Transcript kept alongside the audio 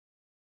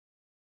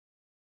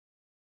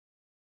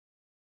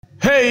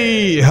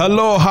Hey,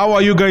 hello, how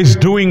are you guys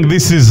doing?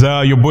 This is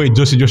your boy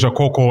Jousy Joshua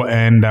Kooko,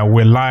 and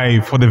we're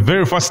live for the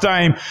very first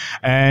time.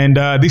 And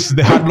this is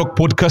the HardLock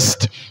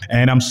Podcast,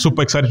 and I'm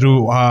super excited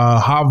to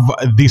have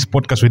this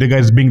podcast with you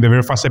guys being the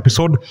very first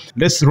episode.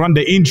 Let's run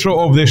the intro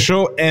of the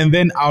show, and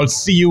then I'll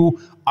see you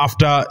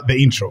after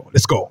the intro.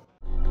 Let's go.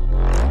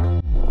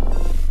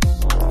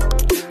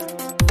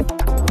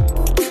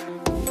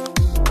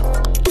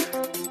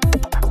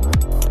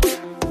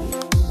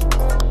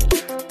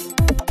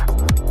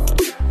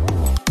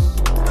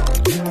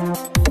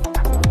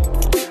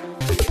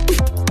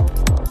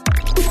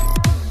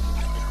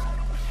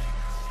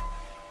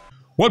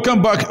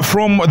 Welcome back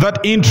from that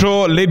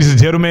intro, ladies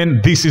and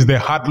gentlemen. This is the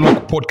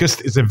HardLock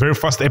Podcast. It's the very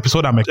first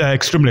episode. I'm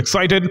extremely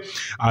excited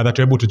that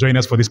you're able to join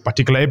us for this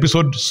particular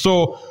episode.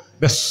 So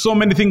there's so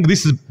many things.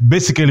 This is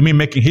basically me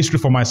making history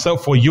for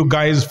myself, for you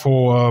guys,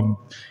 for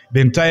the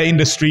entire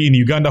industry in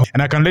Uganda.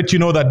 And I can let you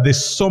know that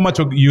there's so much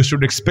you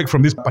should expect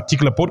from this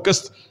particular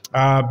podcast.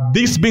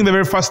 This being the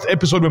very first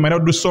episode, we might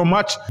not do so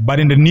much, but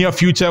in the near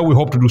future, we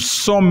hope to do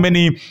so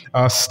many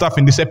stuff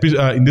in this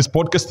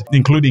podcast,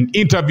 including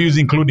interviews,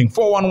 including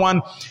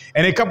 411,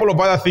 and a couple of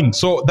other things.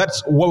 So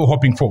that's what we're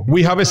hoping for.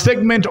 We have a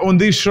segment on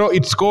this show.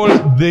 It's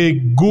called The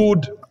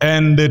Good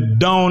and the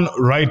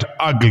Downright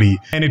Ugly.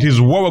 And it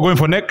is what we're going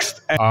for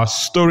next. A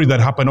story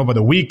that happened over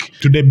the week.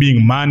 Today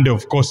being Monday,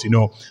 of course,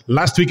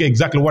 last week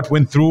exactly what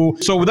went through.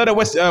 So without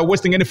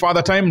wasting any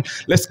further time,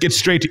 let's get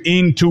straight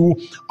into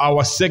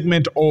our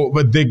segment of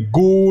The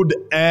Good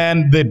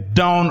and the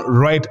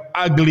Downright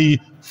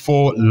Ugly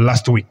for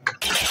last week.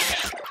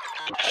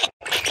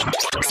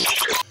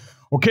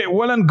 Okay,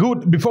 well and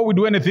good. Before we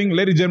do anything,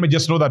 ladies and gentlemen,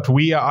 just know that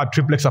we are at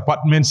Triplex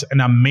Apartments, an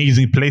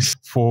amazing place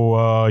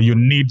for your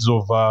needs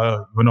of,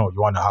 you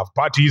want to have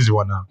parties, you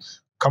want to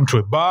come to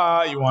a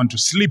bar, you want to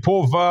sleep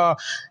over.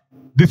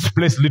 This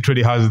place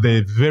literally has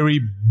the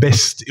very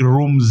best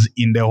rooms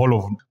in the whole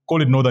of,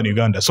 call it Northern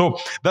Uganda. So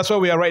that's where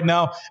we are right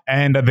now.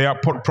 And they are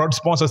proud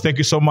sponsors. Thank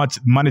you so much,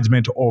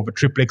 management of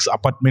Triplex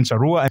Apartments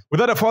Arua. And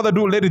without further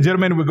ado, ladies and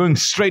gentlemen, we're going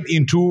straight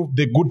into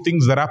the good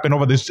things that happened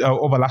over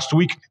last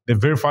week. The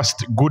very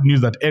first good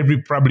news that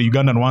every probably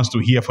Ugandan wants to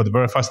hear for the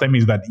very first time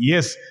is that,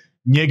 yes,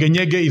 Nyege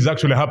Nyege is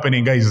actually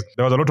happening, guys.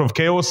 There was a lot of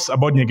chaos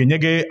about Nyege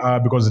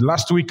Nyege because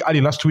early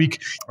last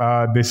week,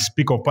 the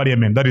Speaker of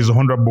Parliament, that is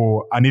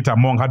Honorable Anita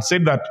Among, had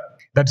said that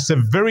that's a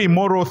very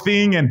immoral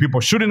thing and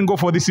people shouldn't go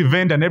for this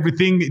event and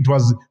everything. It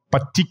was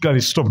particularly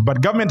stopped.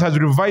 But government has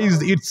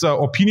revised its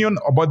opinion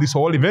about this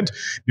whole event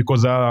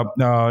because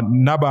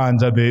Naba and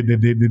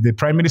the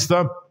Prime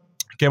Minister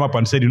came up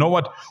and said, you know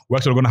what, we're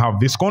actually going to have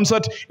this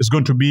concert. It's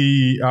going to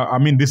be,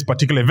 this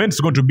particular event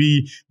is going to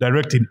be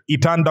directed in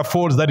Itanda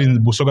Falls, that is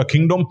in Busoga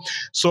Kingdom.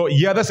 So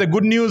yeah, that's a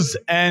good news.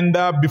 And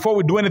before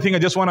we do anything, I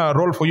just want to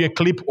roll for you a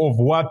clip of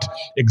what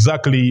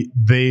exactly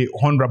the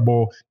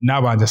Honorable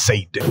Nabanja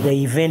said. The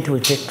event will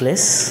take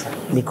place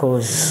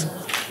because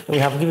we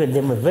have given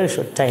them a very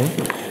short time.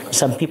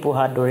 Some people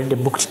had already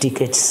booked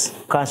tickets.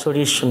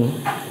 Cancellation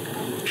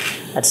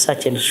at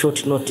such a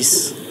short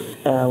notice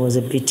was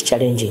a bit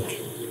challenging.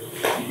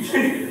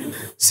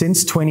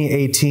 Since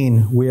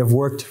 2018, we have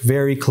worked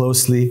very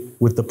closely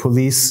with the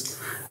police,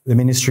 the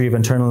Ministry of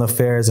Internal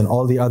Affairs, and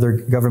all the other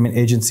government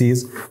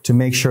agencies to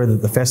make sure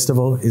that the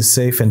festival is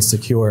safe and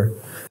secure.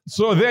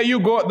 So there you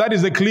go. That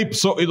is the clip.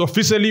 So it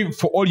officially,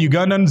 for all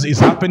Ugandans, is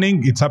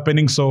happening. It's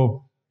happening.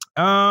 So,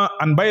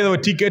 and by the way,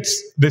 tickets,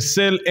 the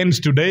sale ends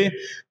today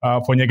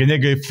for Nyege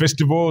Nyege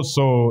Festival.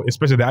 So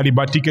especially the early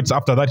bird tickets,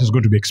 after that is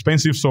going to be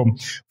expensive. So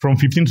from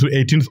 15th to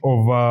 18th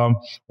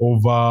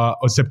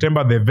of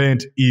September, the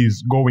event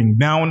is going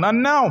down.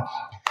 And now,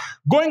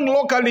 going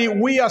locally,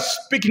 we are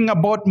speaking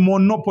about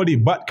Monopoly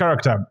Bad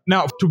Character.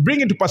 Now, to bring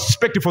into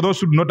perspective for those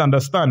who do not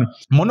understand,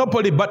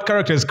 Monopoly Bad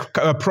Character is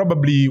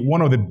probably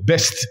one of the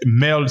best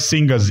male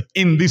singers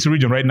in this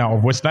region right now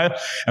of West Nile,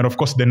 and of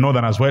course the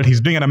Northern as well.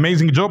 He's doing an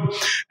amazing job,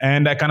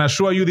 and I can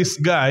assure you this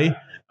guy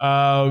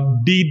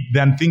did the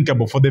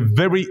unthinkable for the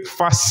very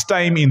first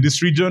time in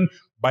this region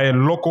by a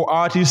local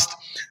artist.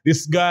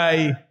 This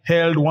guy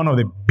held one of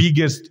the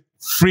biggest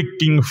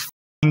freaking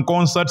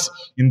concerts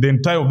in the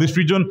entire of this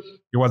region.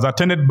 It was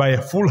attended by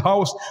a full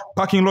house.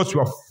 Parking lots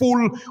were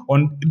full.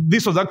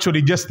 This was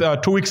actually just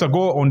 2 weeks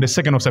ago on the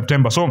 2nd of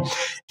September. So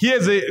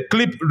here's a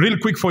clip real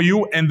quick for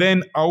you, and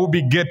then I will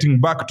be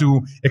getting back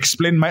to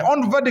explain my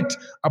own verdict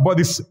about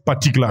this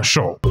particular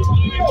show.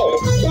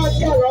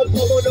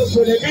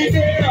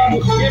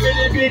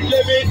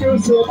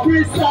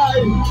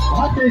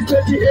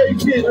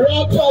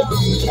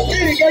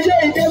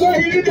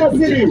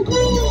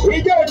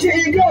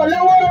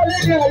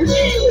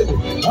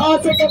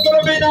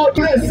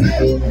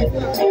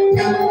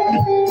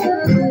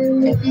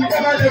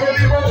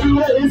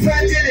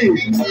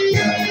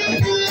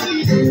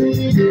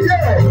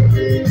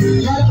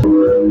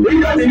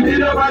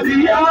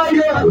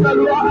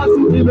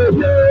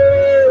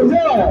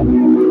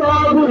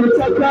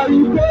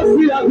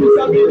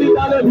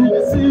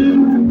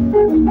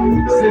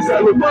 Since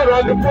I look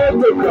at the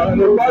photograph,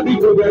 nobody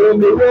go there on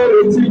the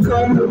road to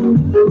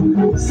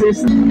come.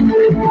 Since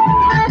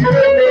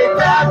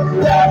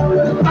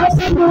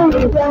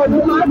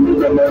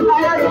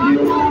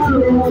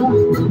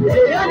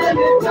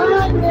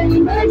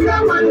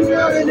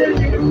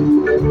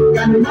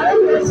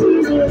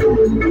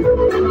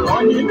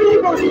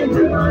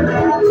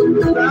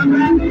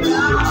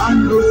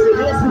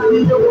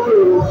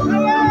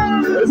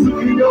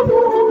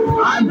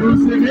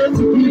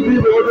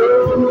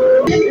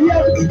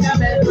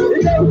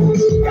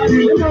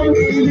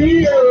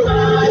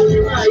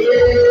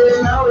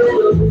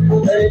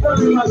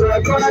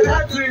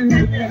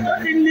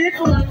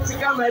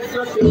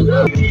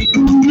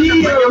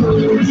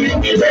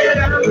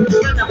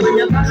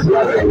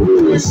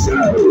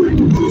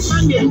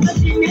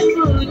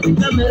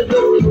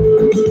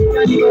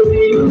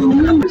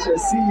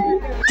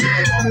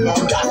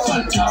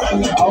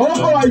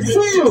oh, I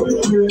see you.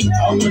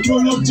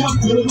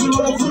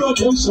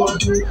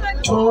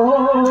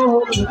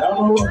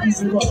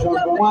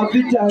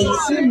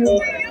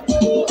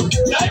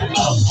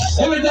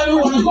 Every time you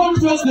want to come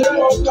to us, they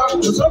won't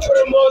come to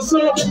suffer more.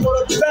 So,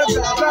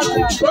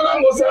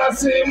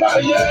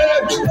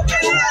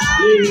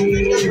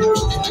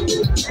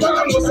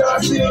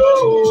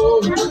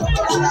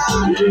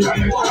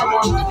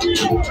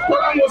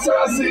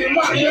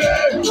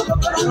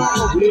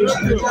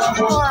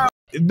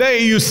 there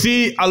you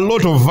see a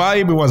lot of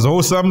vibe. It was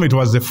awesome. It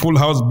was a full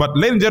house. But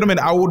ladies and gentlemen,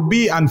 I would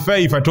be unfair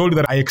if I told you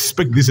that I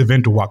expect this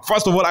event to work.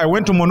 First of all, I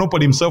went to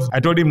Monopoly himself. I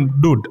told him,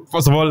 dude,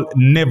 first of all,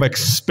 never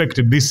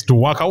expected this to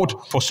work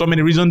out for so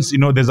many reasons. You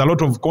know, there's a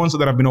lot of concerts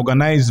that have been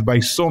organized by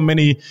so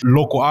many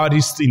local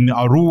artists in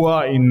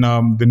Arua, in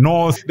the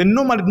north. They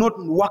normally not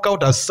work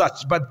out as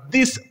such, but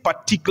this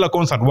particular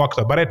concert worked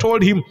out. But I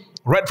told him,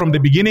 right from the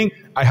beginning,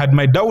 I had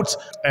my doubts.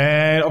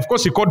 And of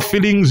course, he caught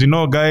feelings, you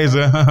know, guys,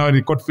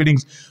 he caught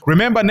feelings.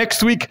 Remember,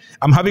 next week,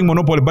 I'm having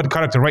Monopoly Bad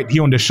Character right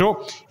here on the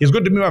show. He's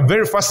going to be my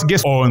very first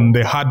guest on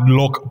the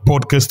HardLock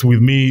Podcast with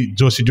me,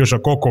 Jousy Joshua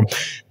Kooko.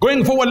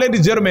 Going forward,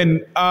 ladies and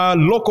gentlemen,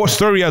 local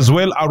story as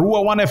well.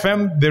 Arua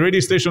 1FM, the radio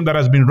station that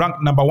has been ranked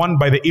 #1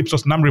 by the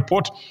Ipsos NAM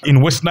report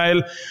in West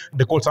Nile.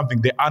 They call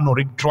something the Anno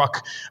Rig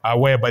Track,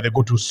 whereby they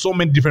go to so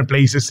many different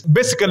places.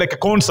 Basically like a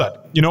concert,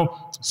 you know.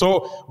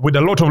 So with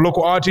a lot of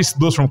local artists,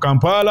 those from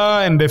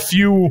Kampala and a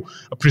few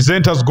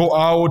presenters go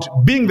out,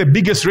 being the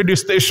biggest radio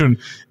station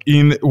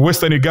in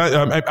Western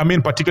Uganda, I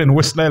mean particularly in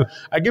West Nile.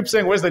 I keep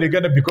saying Western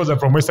Uganda because I'm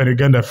from Western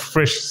Uganda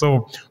fresh,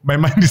 so my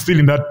mind is still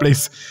in that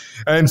place.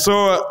 And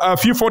so a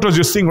few photos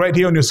you're seeing right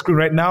here on your screen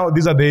right now,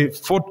 these are the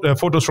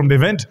photos from the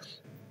event.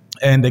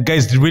 And the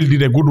guys really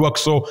did a good work.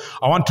 So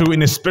I want to,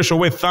 in a special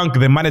way, thank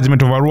the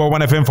management of Arua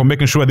 1FM for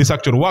making sure this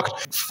actually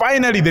worked.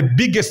 Finally, the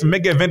biggest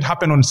mega event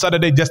happened on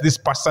Saturday, just this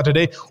past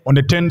Saturday, on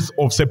the 10th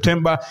of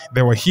September.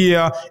 They were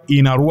here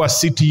in Arua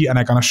City, and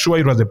I can assure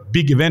you it was a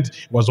big event.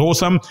 It was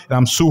awesome. And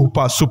I'm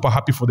super, super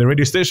happy for the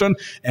radio station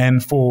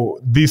and for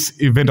this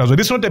event as well.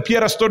 This is not a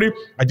PR story.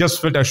 I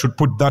just felt I should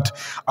put that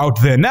out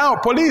there. Now,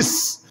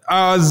 police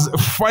has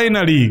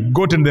finally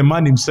gotten the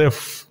man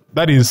himself.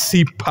 That is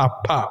C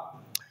Papa.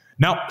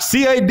 Now,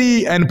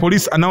 CID and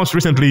police announced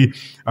recently,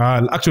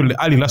 actually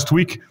early last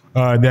week,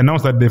 they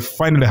announced that they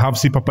finally have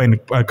C Papa in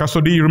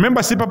custody. You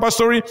remember C Papa's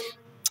story?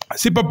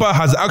 C Papa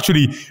has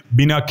actually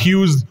been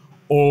accused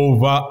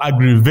of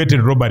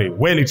aggravated robbery.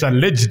 Well, it's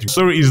alleged. The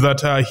story is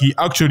that he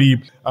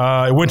actually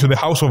went to the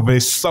house of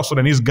a South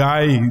Sudanese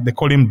guy. They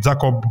call him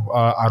Jacob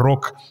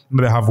Arok.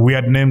 They have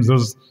weird names.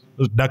 Those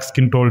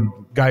dark-skinned tall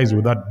guys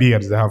with that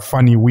beards, they have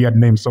funny, weird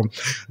names. So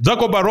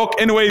Jacob Arok,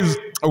 anyways,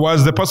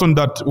 was the person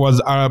that was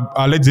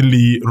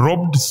allegedly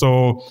robbed.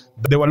 So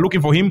they were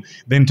looking for him,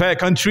 the entire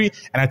country,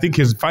 and I think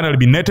he's finally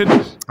been netted,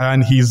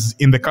 and he's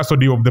in the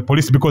custody of the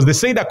police because they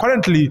say that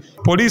currently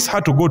police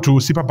had to go to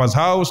C Papa's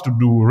house to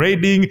do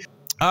raiding.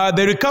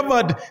 They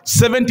recovered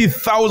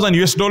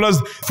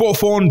 $70,000, 4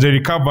 phones. They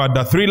recovered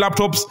 3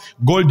 laptops,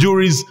 gold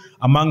jewelries,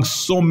 among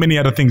so many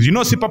other things. You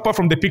know C Papa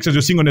from the pictures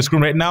you're seeing on the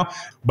screen right now,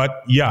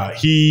 but yeah,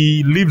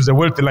 he lives a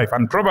wealthy life,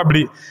 and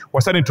probably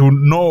we're starting to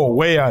know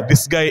where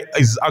this guy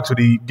is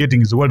actually getting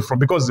his wealth from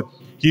because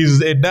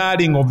he's a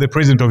darling of the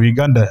president of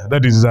Uganda.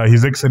 That is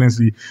His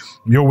Excellency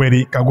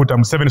Yoweri Kaguta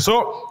Museveni.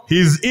 So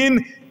he's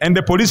in, and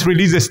the police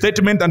released a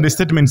statement, and the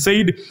statement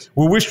said,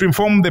 "We wish to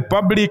inform the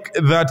public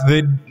that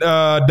the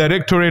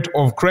Directorate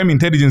of Crime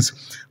Intelligence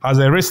has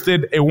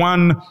arrested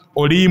Ewan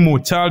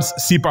Olimu Charles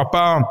C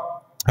Papa,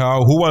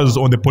 who was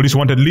on the police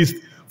wanted list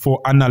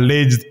for an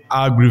alleged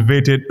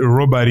aggravated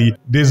robbery."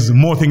 There's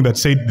more things that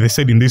they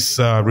said in this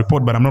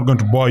report, but I'm not going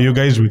to bore you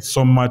guys with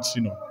so much,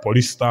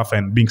 police stuff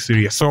and being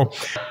serious. So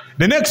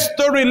the next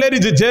story,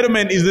 ladies and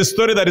gentlemen, is the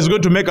story that is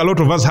going to make a lot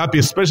of us happy,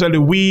 especially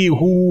we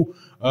who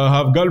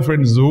have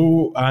girlfriends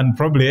and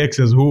probably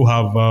exes who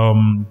have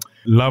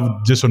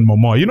loved Jason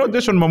Momoa. You know,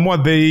 Jason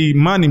Momoa, the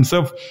man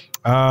himself,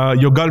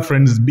 your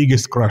girlfriend's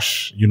biggest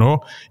crush, you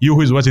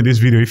who is watching this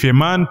video. If you're a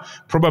man,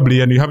 probably,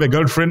 and you have a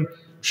girlfriend,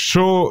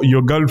 show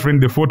your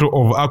girlfriend the photo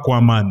of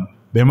Aquaman,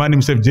 the man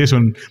himself,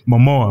 Jason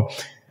Momoa.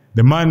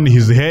 The man,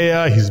 his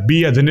hair, his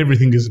beard and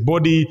everything, his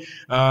body,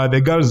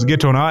 the girls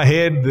get on her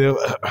head,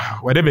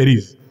 whatever it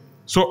is.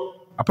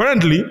 So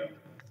apparently,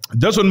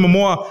 Jason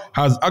Momoa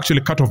has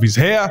actually cut off his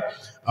hair.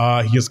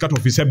 He has cut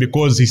off his hair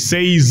because he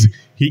says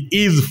he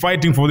is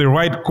fighting for the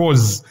right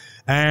cause.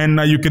 And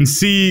you can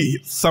see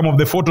some of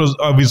the photos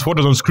of his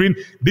photos on screen.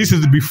 This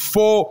is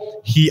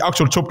before he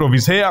actually chopped off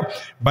his hair.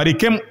 But he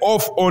came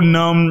off on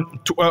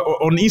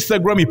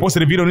Instagram. He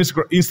posted a video on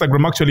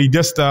Instagram actually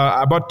just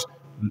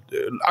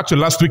actually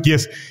last week,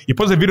 yes. He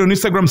posted a video on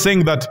Instagram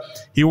saying that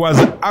he was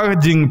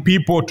urging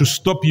people to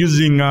stop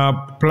using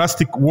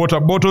plastic water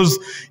bottles.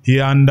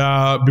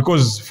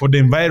 Because for the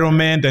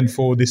environment and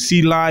for the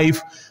sea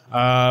life,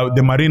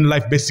 the marine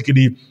life,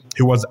 basically,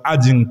 he was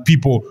urging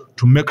people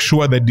to make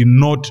sure they did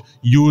not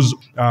use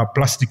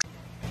plastic.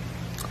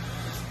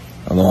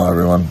 Hello,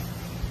 everyone.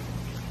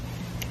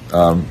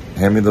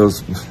 Hand me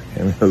those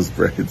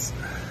braids.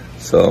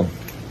 So,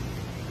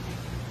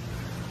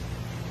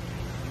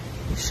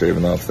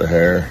 shaving off the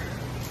hair.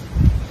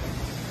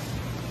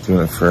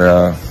 Doing it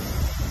for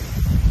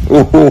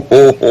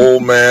oh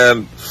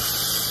man,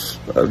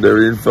 I've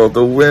never even felt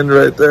the wind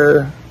right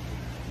there.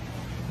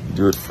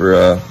 Do it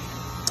for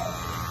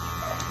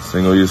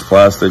single-use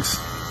plastics.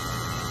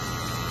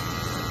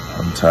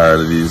 I'm tired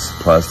of these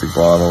plastic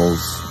bottles.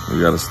 We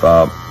gotta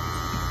stop.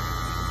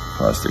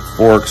 Plastic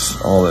forks,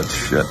 all that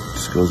shit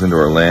just goes into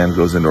our land,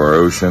 goes into our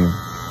ocean.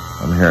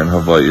 I'm here in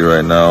Hawaii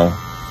right now.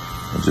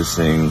 I'm just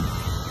seeing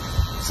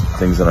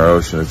things in our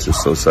ocean. It's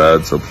just so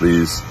sad. So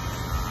please,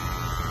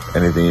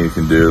 anything you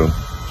can do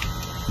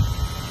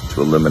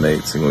to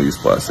eliminate single-use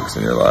plastics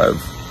in your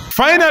life.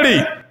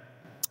 Finally,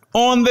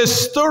 on the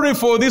story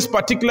for this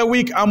particular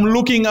week, I'm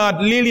looking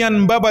at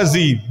Lilian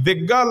Mbabazi, the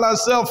girl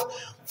herself,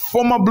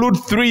 former Blood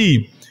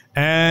 3,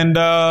 and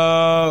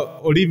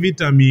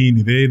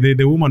Vitamin,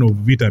 the woman of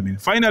Vitamin.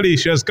 Finally,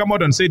 she has come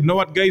out and said, "You know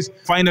what, guys?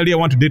 Finally, I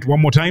want to date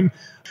one more time."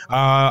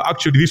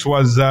 Actually, this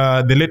was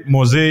the late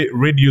Mose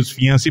Radio's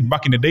fiancé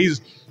back in the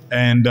days.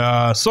 And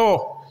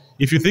so,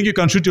 if you think you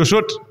can shoot your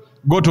shot,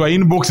 go to our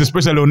inbox,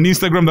 especially on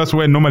Instagram. That's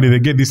where normally they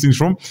get these things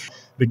from.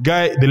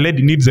 The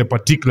lady needs a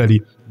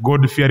particularly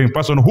God-fearing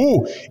person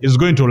who is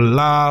going to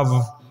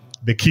love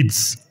the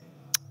kids.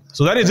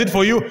 So that is it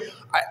for you.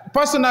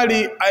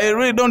 Personally, I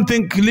really don't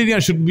think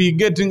Lilian should be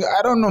getting,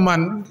 I don't know,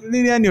 man.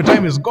 Lilian, your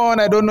time is gone.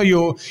 I don't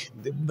know,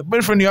 the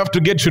boyfriend you have to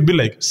get should be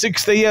like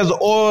 60 years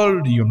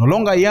old. You're no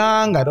longer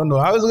young. I don't know.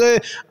 I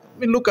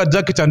mean, look at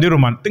Jackie Chandiro,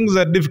 man. Things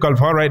are difficult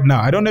for her right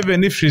now. I don't know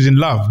even if she's in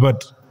love,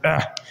 but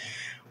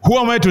who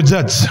am I to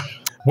judge?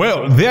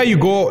 Well, there you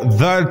go.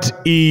 That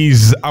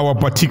is our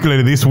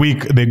particular this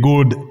week, the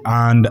good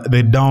and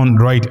the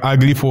downright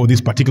ugly for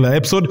this particular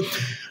episode.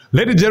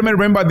 Ladies and gentlemen,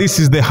 remember this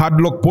is the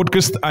HardLock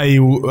Podcast. I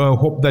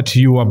hope that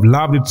you have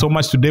loved it so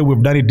much today.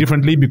 We've done it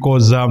differently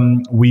because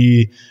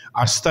we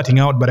are starting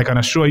out, but I can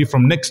assure you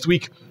from next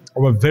week,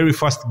 our very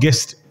first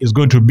guest is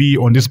going to be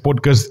on this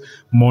podcast,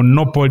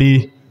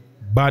 Monopoly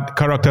bad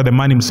character, the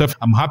man himself.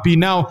 I'm happy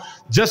now.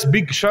 Just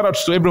big shout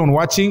outs to everyone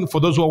watching.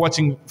 For those who are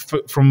watching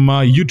from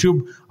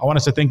YouTube, I want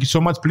to say thank you so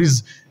much.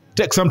 Please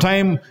take some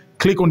time,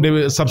 click on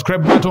the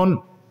subscribe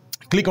button,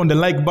 click on the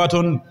like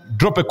button,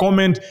 drop a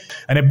comment,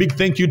 and a big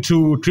thank you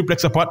to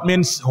Triplex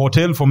Apartments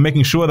Hotel for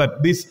making sure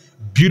that this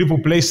beautiful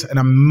place, an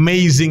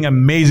amazing,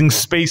 amazing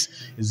space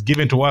is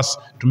given to us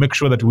to make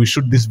sure that we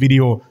shoot this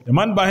video. The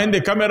man behind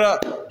the camera,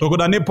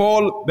 Tokodane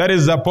Paul, that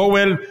is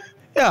Powell.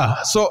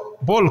 Yeah, so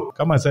Paul,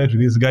 come aside to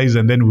these guys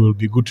and then we'll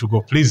be good to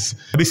go. Please,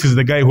 this is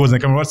the guy who's on the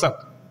camera. What's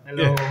up?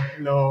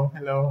 Hello,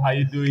 hello. How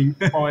you doing?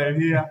 Powell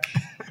here.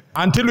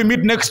 Until we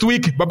meet next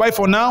week, bye-bye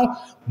for now.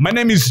 My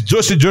name is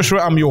Jousy Joshua.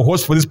 I'm your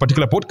host for this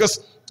particular podcast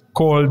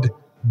called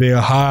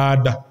The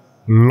Hard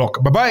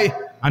Lock. Bye-bye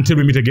until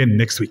we meet again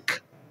next week.